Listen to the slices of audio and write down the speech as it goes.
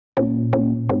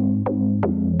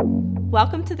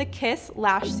Welcome to the Kiss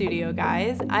Lash Studio,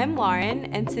 guys. I'm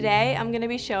Lauren, and today I'm going to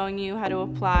be showing you how to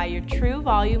apply your true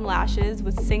volume lashes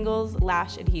with Singles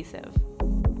Lash Adhesive.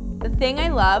 The thing I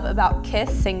love about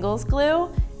Kiss Singles Glue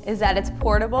is that it's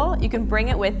portable. You can bring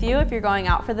it with you if you're going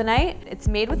out for the night. It's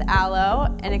made with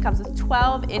aloe, and it comes with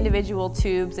 12 individual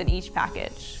tubes in each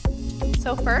package.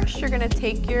 So first, you're going to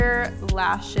take your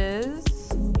lashes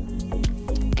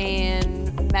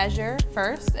and measure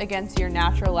first against your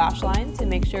natural lash line to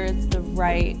make sure it's the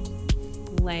right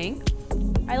length.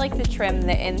 I like to trim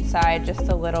the inside just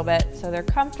a little bit so they're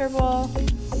comfortable.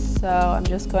 So I'm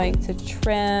just going to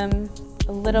trim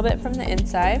a little bit from the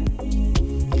inside.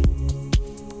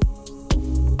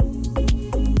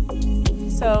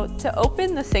 So to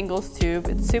open the singles tube,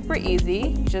 it's super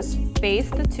easy. Just face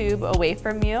the tube away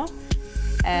from you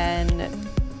and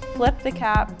flip the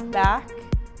cap back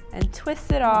and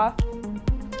twist it off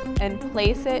and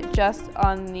place it just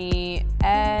on the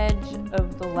edge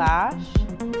of the lash.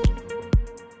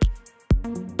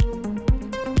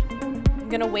 I'm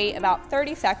gonna wait about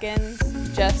 30 seconds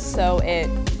just so it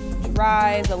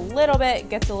dries a little bit,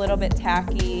 gets a little bit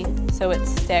tacky so it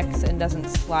sticks and doesn't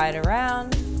slide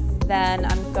around. Then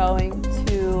I'm going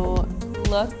to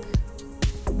look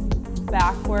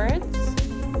backwards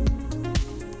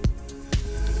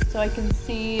so I can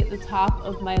see the top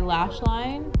of my lash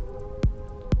line.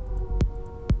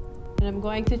 And I'm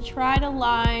going to try to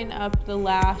line up the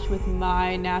lash with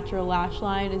my natural lash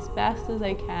line as best as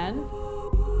I can.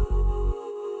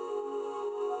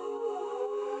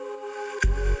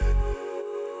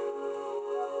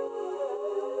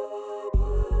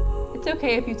 It's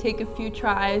okay if you take a few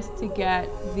tries to get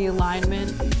the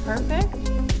alignment perfect.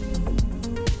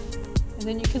 And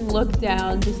then you can look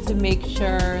down just to make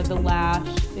sure the lash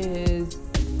is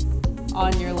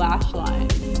on your lash line.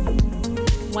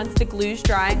 Once the glue's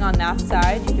drying on that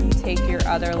side, you can take your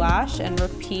other lash and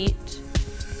repeat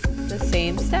the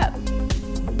same step.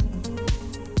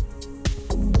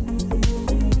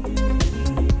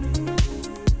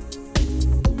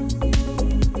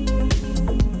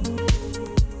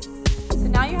 So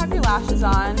now you have your lashes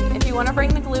on. If you want to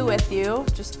bring the glue with you,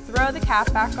 just throw the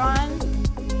cap back on,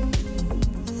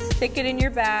 stick it in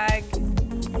your bag,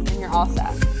 and you're all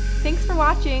set. Thanks for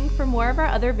watching. For more of our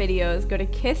other videos, go to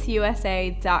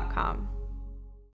kissusa.com.